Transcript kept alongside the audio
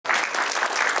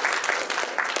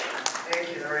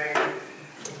Thank you, Lorraine.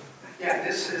 Yeah,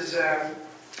 this is, I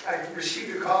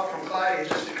received a call from Claudia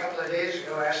just a couple of days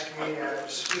ago asking me to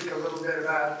speak a little bit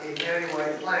about the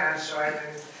countywide plan, so I've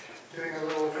been doing a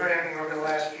little cramming over the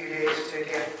last few days to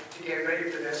get ready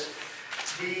for this.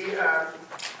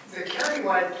 The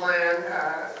countywide plan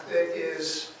that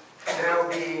is now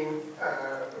being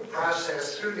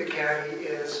processed through the county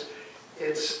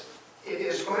it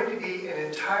is going to be an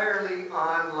entirely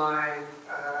online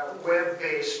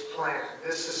web-based plan.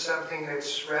 This is something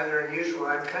that's rather unusual.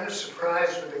 I'm kind of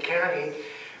surprised with the county,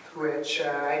 which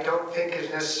I don't think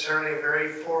is necessarily a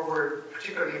very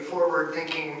particularly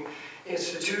forward-thinking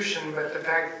institution, but the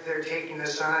fact that they're taking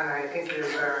this on, I think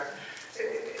is,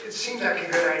 it seems like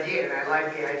a good idea, and I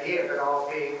like the idea of it all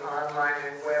being online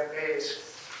and web-based.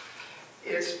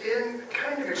 It's been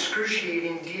kind of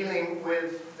excruciating dealing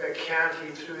with the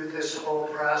county through this whole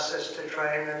process to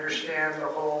try and understand the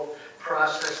whole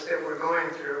process that we're going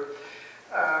through.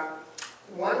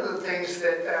 One of the things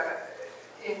that,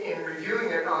 in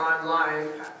reviewing it online,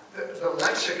 the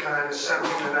lexicon is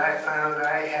something that I found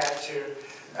I had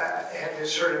to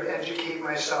sort of educate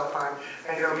myself on.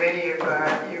 I know many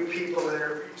of you people that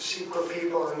are CEQA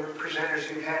people and the presenters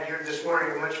we've had here this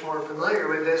morning are much more familiar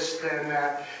with this than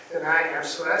I am.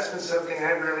 So that's been something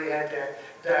I really had to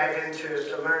dive into, is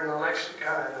to learn the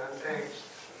lexicon on things.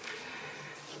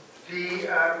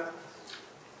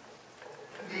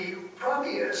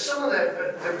 Probably some of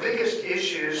the biggest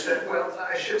issues that, well,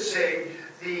 I should say,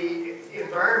 the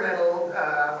environmental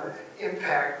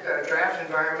impact, draft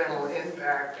environmental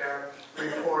impact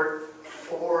report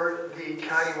for the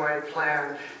countywide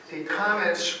plan, the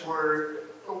comments were,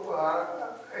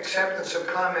 acceptance of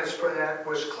comments for that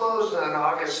was closed on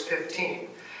August 15th.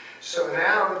 So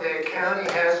now the county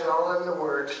has it all in the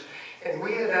works, and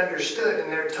we had understood,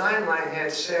 and their timeline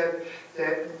had said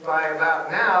that by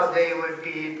about now they would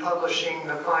be publishing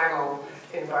the final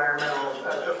environmental,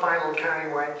 the final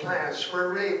countywide plans.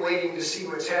 We're really waiting to see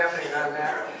what's happening on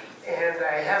that. And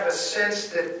I have a sense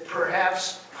that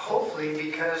perhaps, hopefully,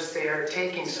 because they are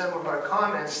taking some of our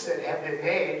comments that have been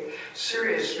made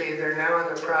seriously, they're now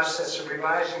in the process of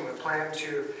revising the plan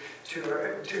to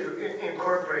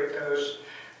incorporate those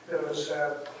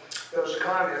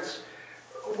comments.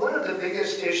 One of the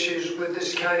biggest issues with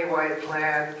this countywide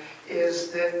plan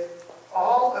is that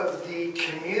all of the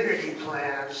community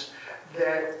plans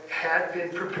that had been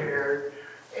prepared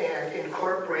and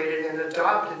incorporated and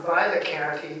adopted by the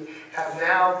county have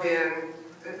now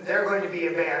they're going to be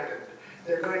abandoned.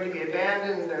 They're going to be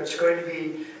abandoned, and it's going to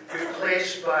be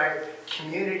replaced by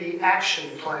community action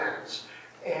plans.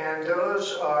 And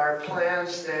those are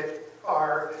plans that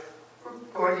are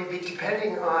going to be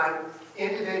depending on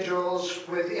individuals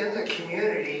within the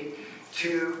community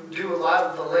to do a lot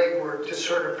of the legwork to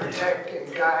sort of protect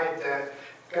and guide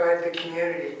the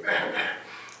community.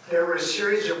 There were a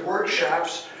series of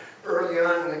workshops early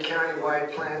on in the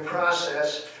countywide plan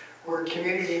process where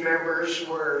community members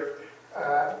were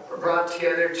brought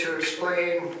together to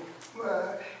explain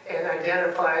and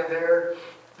identify their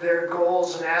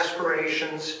goals and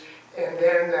aspirations, and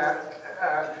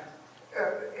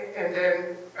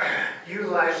then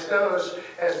utilize those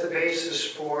as the basis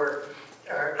for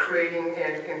creating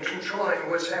and controlling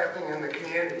what's happening in the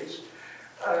communities.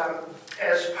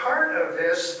 As part of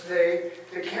this, the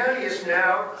county has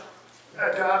now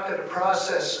adopted a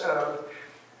process of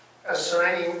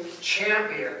assigning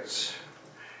champions,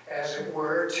 as it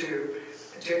were, to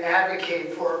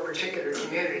advocate for a particular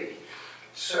community.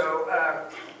 So,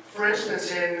 for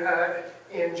instance,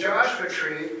 in Joshua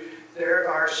Tree, there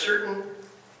are certain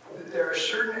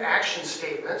action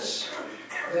statements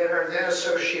that are then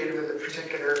associated with a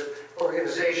particular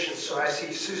organization. So I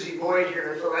see Susie Boyd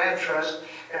here at the Land Trust,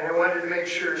 and I wanted to make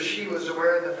sure she was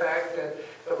aware of the fact that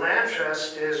the Land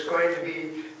Trust is going to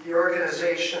be the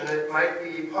organization that might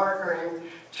be partnering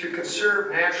to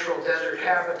conserve natural desert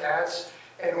habitats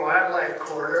and wildlife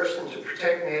corridors and to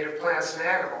protect native plants and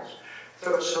animals.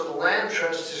 So the Land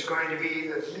Trust is going to be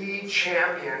the lead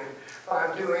champion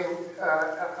on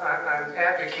on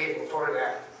advocating for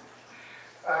that.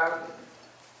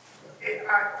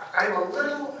 I'm a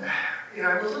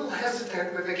little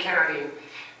hesitant with the county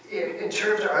in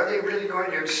terms of, are they really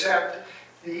going to accept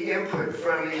the input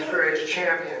from these various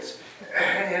champions?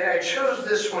 And I chose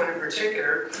this one in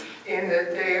particular in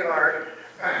that they are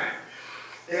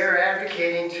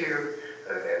advocating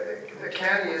the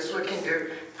county is looking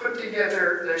to put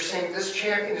together, they're saying this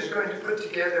champion is going to put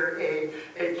together a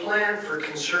plan for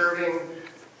conserving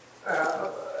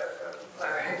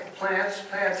plants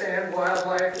and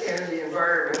wildlife and the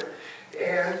environment.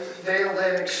 And they'll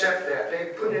then accept that.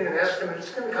 They put in an estimate,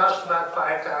 it's going to cost about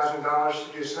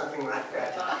 $5,000 to do something like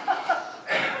that.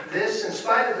 This, in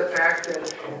spite of the fact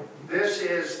that this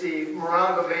is the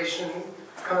Morongo Basin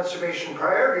Conservation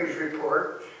Priorities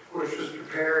Report, which was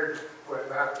prepared, what,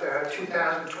 about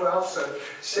 2012, so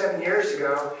 7 years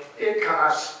ago. It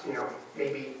costs, you know,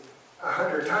 maybe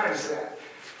 100 times that.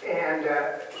 And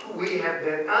we have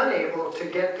been unable to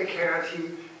get the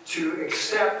county to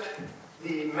accept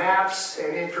the maps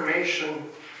and information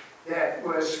that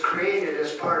was created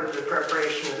as part of the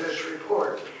preparation of this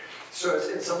report. So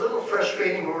it's a little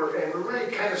frustrating, and we're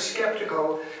really kind of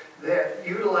skeptical that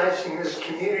utilizing this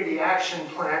community action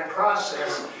plan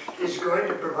process is going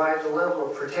to provide the level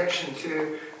of protection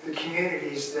to the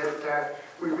communities that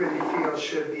we really feel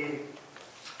should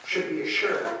be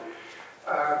assured.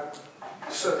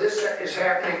 So this is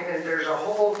happening, and there's a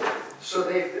whole, so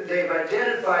they've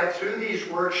identified through these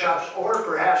workshops, or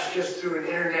perhaps just through an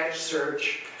internet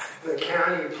search, the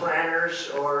county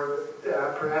planners, or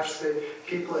perhaps the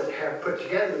people that have put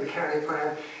together the county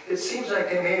plan. It seems like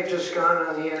they may have just gone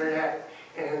on the internet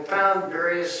and found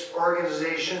various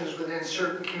organizations within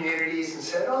certain communities and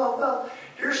said, oh, well,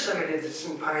 here's somebody that's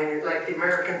in Pioneer, like the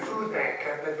American Food Bank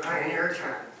up at Pioneer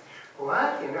Town.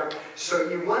 What? You know, so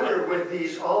you wonder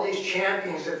with all these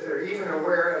champions, if they're even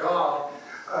aware at all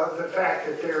of the fact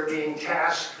that they're being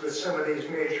tasked with some of these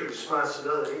major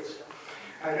responsibilities.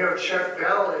 I know Chuck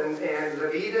Bell and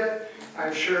Levita,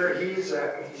 I'm sure he's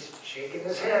shaking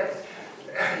his head.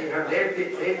 You know, they've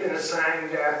been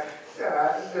assigned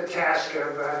the task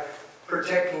of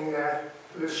protecting the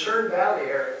Lucerne Valley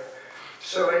area.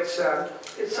 So it's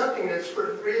something that's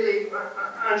really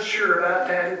unsure about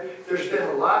that. There's been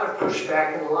a lot of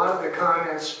pushback, and a lot of the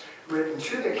comments written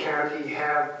to the county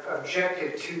have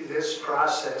objected to this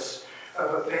process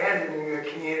of abandoning the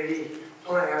community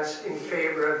plans in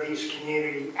favor of these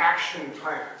community action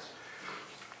plans.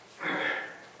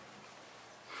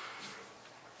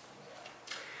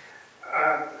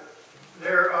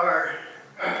 There are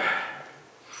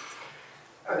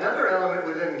another element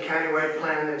within the countywide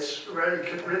plan that's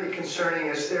really concerning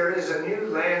is there is a new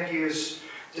land use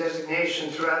designation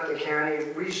throughout the county,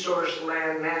 Resource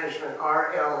Land Management,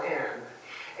 RLM.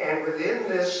 And within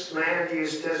this land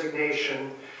use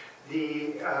designation,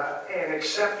 an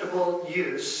acceptable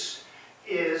use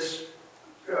is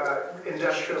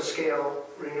industrial scale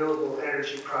renewable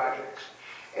energy projects.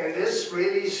 And this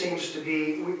really seems to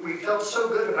be, we felt so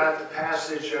good about the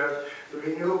passage of the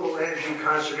Renewable Energy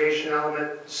Conservation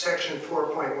Element, Section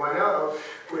 4.10,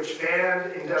 which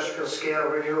banned industrial scale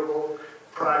renewable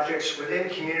projects within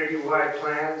community-wide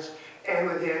plans and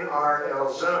within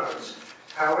RL zones.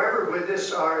 However, with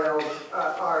this RLM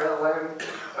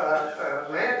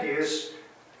land use,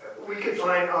 we could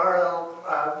find RL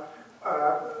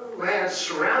lands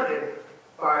surrounded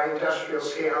by industrial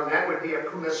scale, and that would be a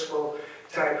permissible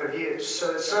type of use.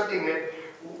 So it's something that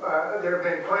there have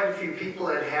been quite a few people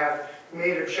that have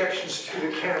made objections to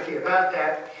the county about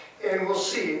that, and we'll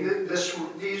see.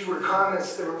 These were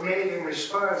comments that were made in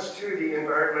response to the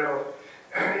environmental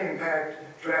impact,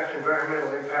 draft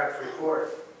environmental impact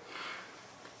report.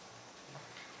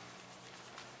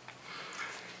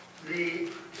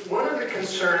 One of the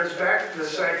concerns, back to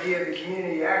this idea of the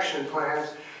community action plans,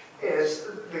 is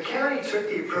the county took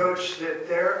the approach that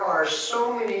there are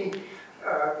so many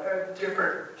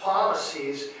different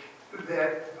policies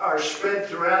that are spread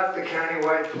throughout the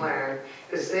countywide plan,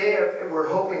 as they were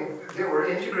hoping that were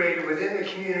integrated within the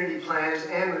community plans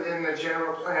and within the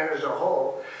general plan as a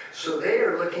whole. So they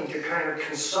are looking to kind of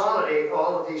consolidate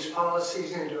all of these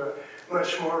policies into a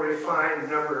much more refined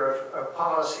number of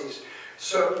policies.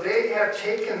 So they have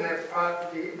taken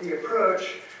the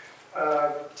approach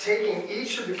of taking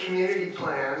each of the community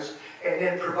plans and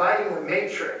then providing a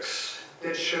matrix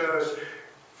that shows,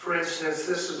 for instance,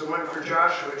 this is the one for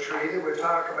Joshua Tree that would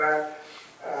talk about,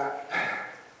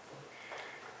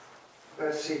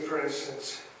 let's see, for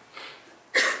instance,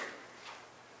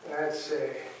 let's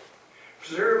say,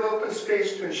 preserve open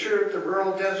space to ensure that the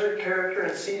rural desert character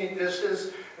and scenic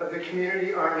vistas of the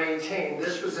community are maintained.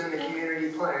 This was in the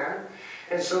community plan.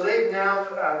 And so they've now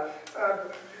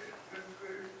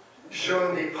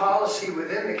shown the policy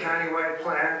within the countywide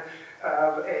plan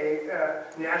of a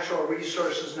natural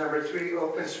resources number 3,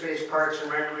 open space, parks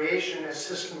and recreation, a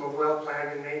system of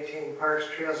well-planned and maintained parks,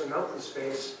 trails, and open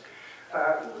space.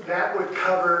 That would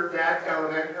cover that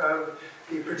element of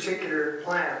the particular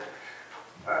plan,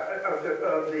 of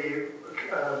the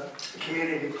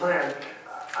community plan.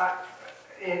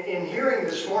 In hearing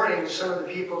this morning some of the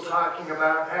people talking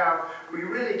about how we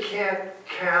really can't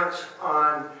count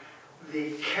on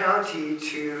the county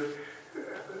to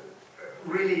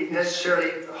really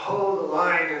necessarily hold the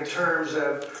line in terms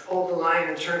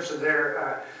of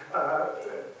their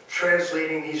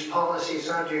translating these policies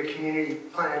onto a community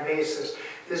plan basis.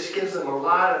 This gives them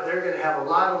they're going to have a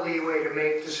lot of leeway to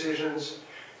make decisions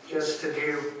just to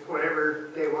do whatever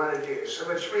they want to do. So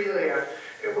it's really,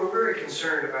 we're very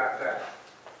concerned about that.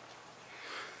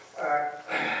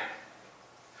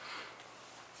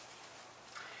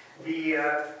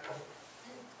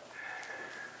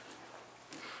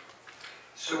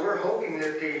 So we're hoping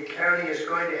that the county is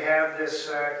going to have this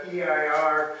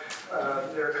EIR,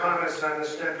 their comments on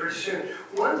this done pretty soon.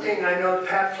 One thing I know,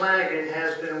 Pat Flanagan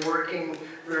has been working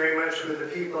very much with the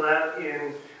people out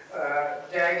in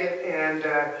Daggett and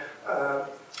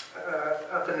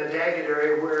up in the Daggett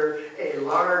area, where a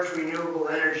large renewable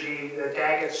energy, the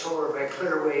Daggett Solar by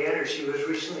Clearway Energy, was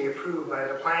recently approved by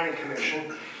the Planning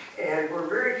Commission. And we're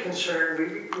very concerned.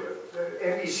 The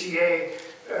MBCA,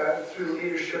 through the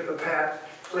leadership of Pat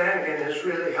Flanagan, has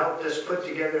really helped us put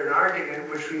together an argument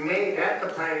which we made at the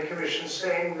Planning Commission,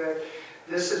 saying that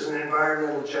this is an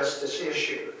environmental justice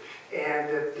issue, and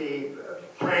that the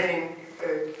planning,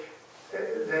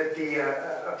 that the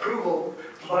approval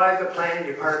by the Planning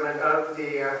Department of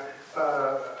the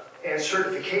and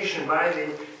certification by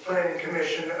the Planning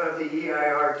Commission of the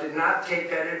EIR did not take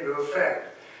that into effect.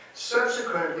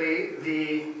 Subsequently,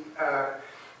 the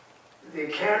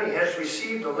county has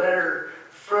received a letter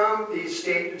from the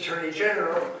State Attorney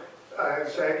General,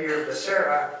 Xavier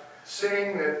Becerra,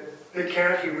 saying that the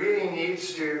county really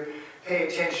needs to pay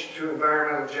attention to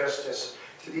environmental justice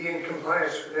to be in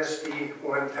compliance with SB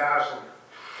 1000.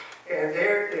 And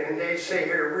they say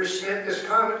here, we submit this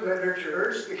comment letter to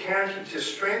urge the county to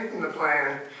strengthen the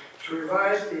plan to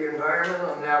revise the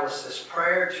environmental analysis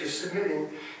prior to submitting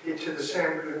it to the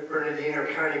San Bernardino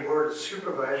County Board of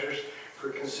Supervisors for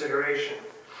consideration,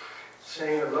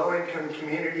 saying that low-income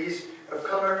communities of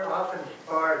color often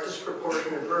are a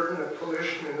disproportionate burden of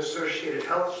pollution and associated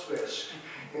health risks.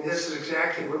 And this is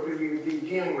exactly what we would be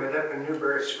dealing with up in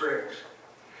Newberry Springs.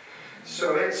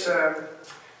 So it's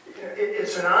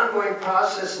an ongoing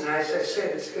process, and as I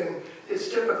said, it's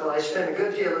difficult. I spent a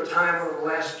good deal of time over the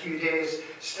last few days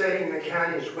studying the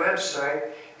county's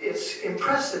website. It's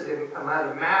impressive, the amount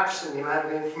of maps and the amount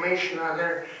of information on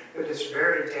there, but it's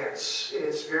very dense.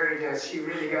 It's very dense. You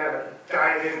really got to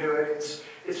dive into it.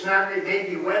 It's not, it may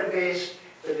be web-based,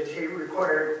 but it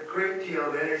requires a great deal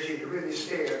of energy to really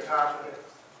stay on top of it.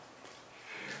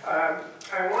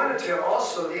 I wanted to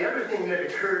also, the other thing that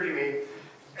occurred to me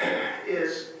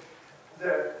is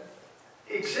the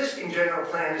existing general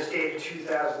plan is dated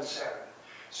 2007.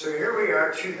 So here we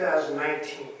are,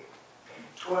 2019,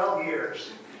 12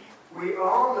 years. We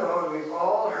all know and we've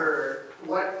all heard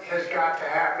what has got to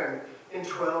happen in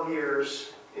 12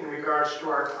 years in regards to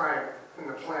our climate and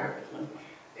the planet.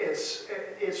 It's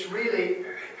really,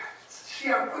 see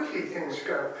how quickly things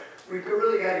go. We've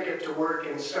really got to get to work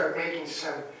and start making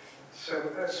some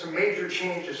major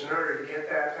changes in order to get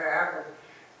that to happen.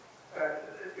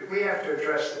 We have to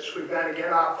address this. We've got to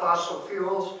get off fossil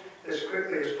fuels as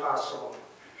quickly as possible.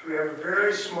 So we have a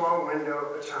very small window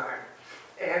of time.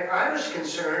 And I was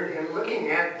concerned in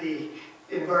looking at the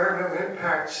environmental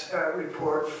impacts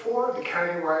report for the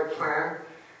countywide plan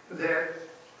that,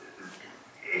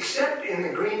 except in the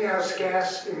greenhouse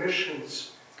gas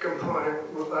emissions component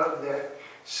of the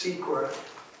CEQA,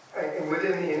 and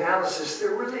within the analysis,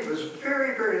 there really was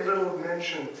very, very little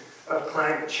mention of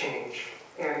climate change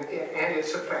and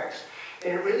its effects.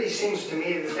 And it really seems to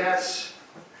me that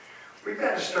we've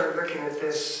got to start looking at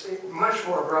this much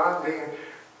more broadly, and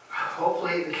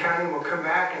hopefully the county will come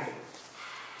back and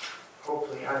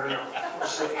hopefully, I don't know, we'll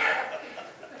see.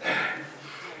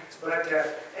 But,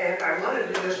 and I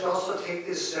wanted to just also take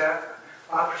this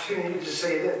opportunity to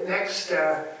say that next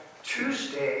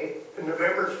Tuesday,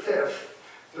 November 5th,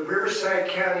 the Riverside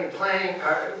County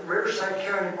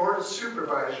Board of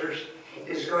Supervisors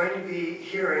is going to be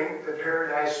hearing the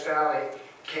Paradise Valley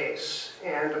case.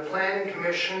 And the Planning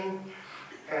Commission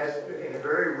has, in a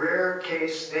very rare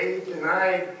case, they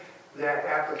denied that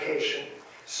application.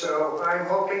 So I'm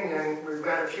hoping, and we've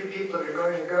got a few people that are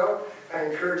going to go, I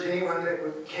encourage anyone that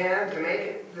can to make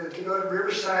it, to go to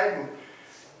Riverside and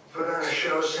put on a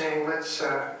show saying, let's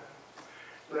stop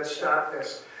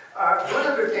this. One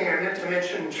other thing I meant to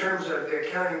mention in terms of the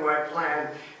countywide plan,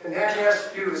 and that has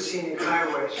to do with scenic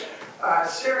highways.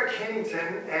 Sarah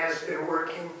Kennington has been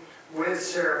working with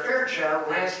Sarah Fairchild,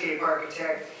 landscape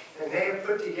architect, and they have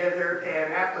put together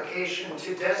an application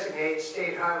to designate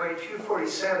State Highway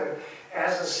 247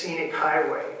 as a scenic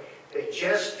highway. They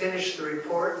just finished the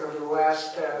report over the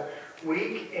last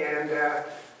week, and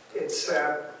it's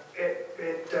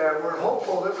we're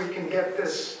hopeful that we can get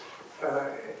this,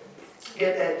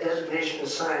 get that designation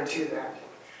assigned to that.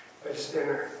 But it's been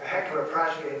a heck of a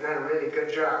project. They've done a really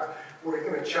good job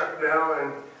working with Chuck Bell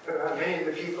and many of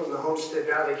the people in the Homestead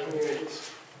Valley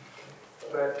communities.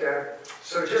 But,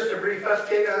 so just a brief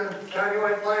update on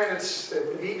countywide plan.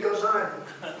 The beat goes on.